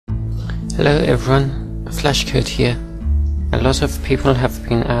Hello everyone, Flashcode here. A lot of people have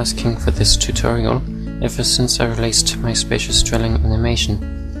been asking for this tutorial ever since I released my Spacious Dwelling animation.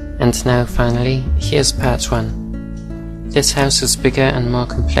 And now finally, here's part 1. This house is bigger and more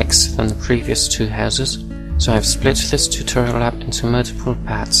complex than the previous two houses, so I've split this tutorial up into multiple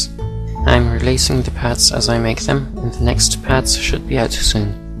parts. I'm releasing the parts as I make them, and the next parts should be out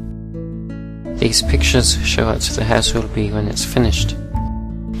soon. These pictures show what the house will be when it's finished.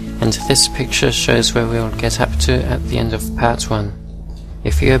 And this picture shows where we will get up to at the end of part 1.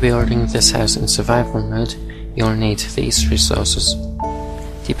 If you are building this house in survival mode, you'll need these resources.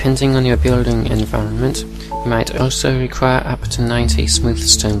 Depending on your building environment, you might also require up to 90 smooth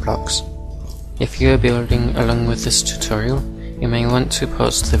stone blocks. If you are building along with this tutorial, you may want to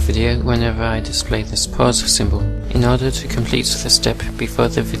pause the video whenever I display this pause symbol, in order to complete the step before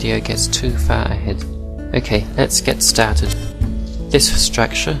the video gets too far ahead. Okay, let's get started. This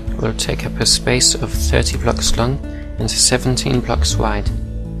structure will take up a space of 30 blocks long and 17 blocks wide.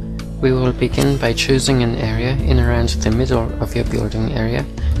 We will begin by choosing an area in around the middle of your building area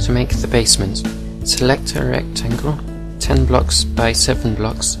to make the basement. Select a rectangle, 10 blocks by 7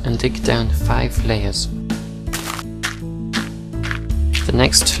 blocks, and dig down 5 layers. The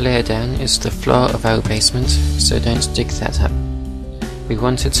next layer down is the floor of our basement, so don't dig that up. We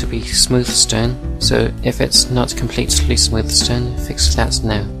want it to be smooth stone, so if it's not completely smooth stone, fix that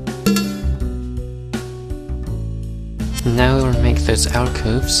now. Now we'll make those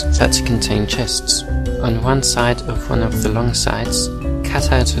alcoves that contain chests. On one side of one of the long sides,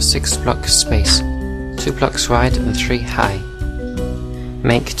 cut out a 6-block space, 2 blocks wide and 3 high.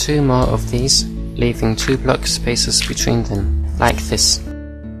 Make 2 more of these, leaving 2-block spaces between them, like this.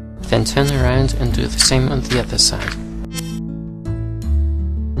 Then turn around and do the same on the other side.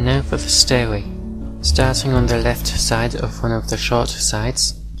 Now for the stairway. Starting on the left side of one of the short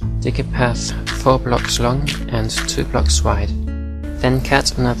sides, dig a path 4 blocks long and 2 blocks wide. Then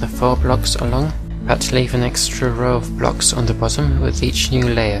cut another 4 blocks along, but leave an extra row of blocks on the bottom with each new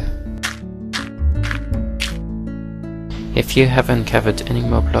layer. If you have uncovered any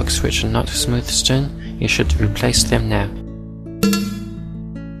more blocks which are not smooth stone, you should replace them now.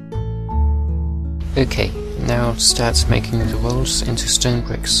 Okay, now I'll start making the walls into stone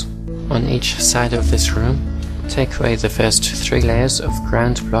bricks. On each side of this room, take away the first 3 layers of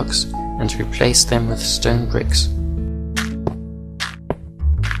ground blocks and replace them with stone bricks.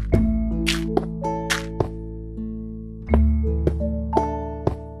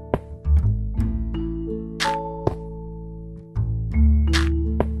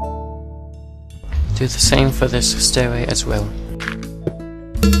 Do the same for this stairway as well.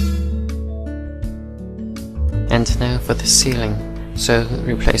 And now for the ceiling, so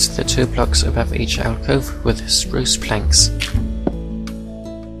replace the 2 blocks above each alcove with spruce planks.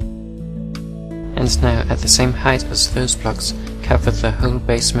 And now at the same height as those blocks, cover the whole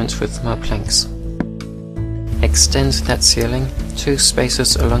basement with more planks. Extend that ceiling 2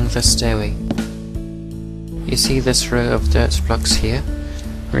 spaces along the stairway. You see this row of dirt blocks here?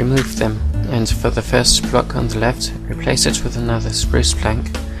 Remove them, and for the first block on the left, replace it with another spruce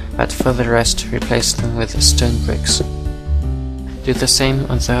plank, but for the rest, replace them with stone bricks. Do the same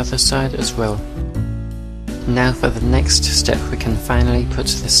on the other side as well. Now for the next step, we can finally put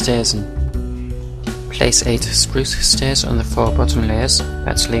the stairs in. Place 8 spruce stairs on the 4 bottom layers,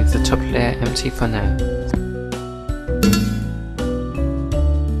 but leave the top layer empty for now.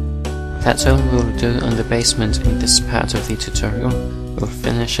 That's all we'll do on the basement in this part of the tutorial. We'll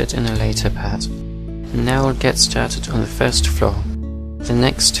finish it in a later part. Now we'll get started on the first floor. The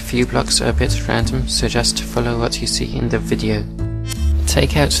next few blocks are a bit random, so just follow what you see in the video.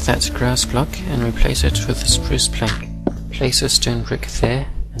 Take out that grass block and replace it with a spruce plank. Place a stone brick there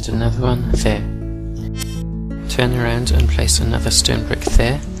and another one there. Turn around and place another stone brick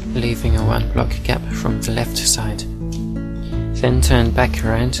there, leaving a 1 block gap from the left side. Then turn back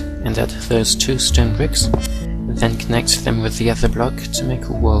around and add those 2 stone bricks, and then connect them with the other block to make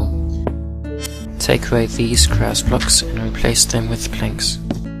a wall. Take away these grass blocks and replace them with planks.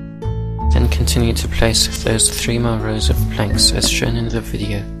 Then continue to place those 3 more rows of planks as shown in the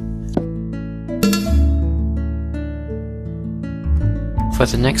video. For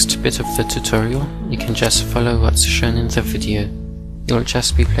the next bit of the tutorial, you can just follow what's shown in the video. You'll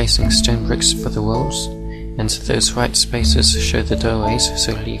just be placing stone bricks for the walls, and those white spaces show the doorways,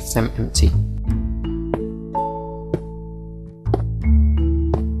 so leave them empty.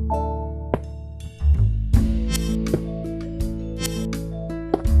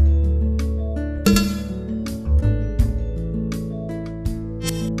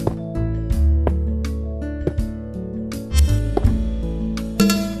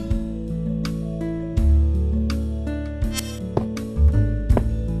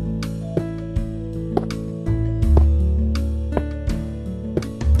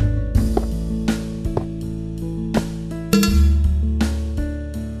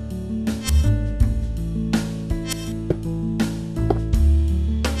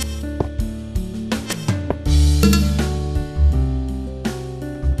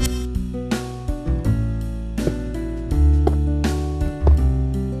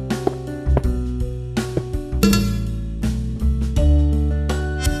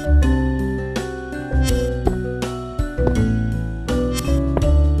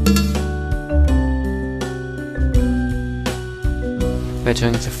 we're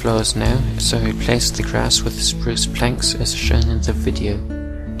doing the floors now, so replace the grass with spruce planks as shown in the video.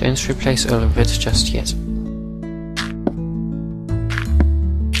 Don't replace all of it just yet.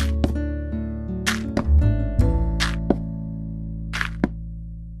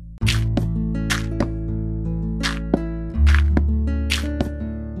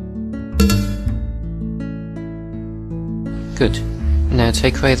 Good. Now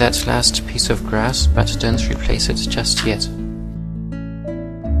take away that last piece of grass, but don't replace it just yet.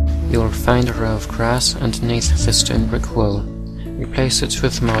 You'll find a row of grass underneath the stone brick wall. Replace it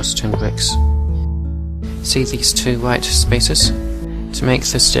with more stone bricks. See these two white spaces? To make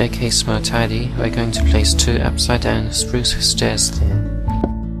the staircase more tidy, we're going to place two upside down spruce stairs there.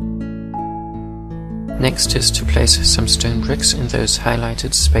 Next is to place some stone bricks in those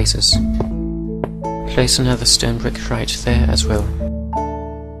highlighted spaces. Place another stone brick right there as well.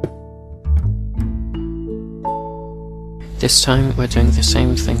 This time we're doing the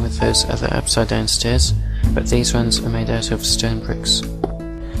same thing with those other upside down stairs, but these ones are made out of stone bricks.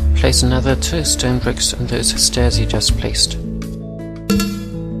 Place another 2 stone bricks on those stairs you just placed.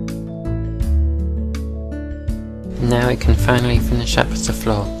 Now we can finally finish up the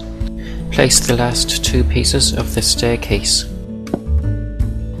floor. Place the last 2 pieces of the staircase.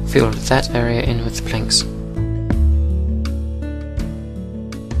 Fill that area in with planks.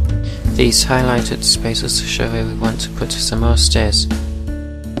 These highlighted spaces show where we want to put some more stairs.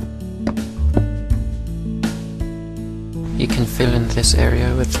 You can fill in this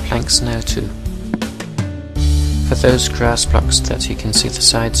area with planks now too. For those grass blocks that you can see the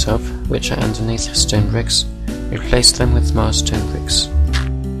sides of, which are underneath stone bricks, replace them with more stone bricks.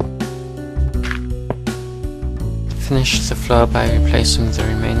 Finish the floor by replacing the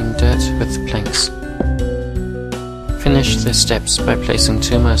remaining dirt with planks. Finish the steps by placing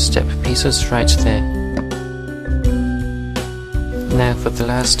 2 more step pieces right there. Now for the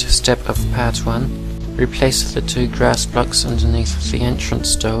last step of part 1, replace the 2 grass blocks underneath the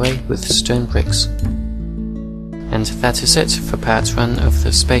entrance doorway with stone bricks. And that is it for part 1 of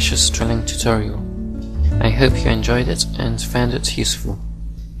the Spacious Dwelling tutorial. I hope you enjoyed it and found it useful.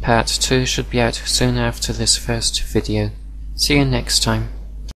 Part 2 should be out soon after this first video. See you next time.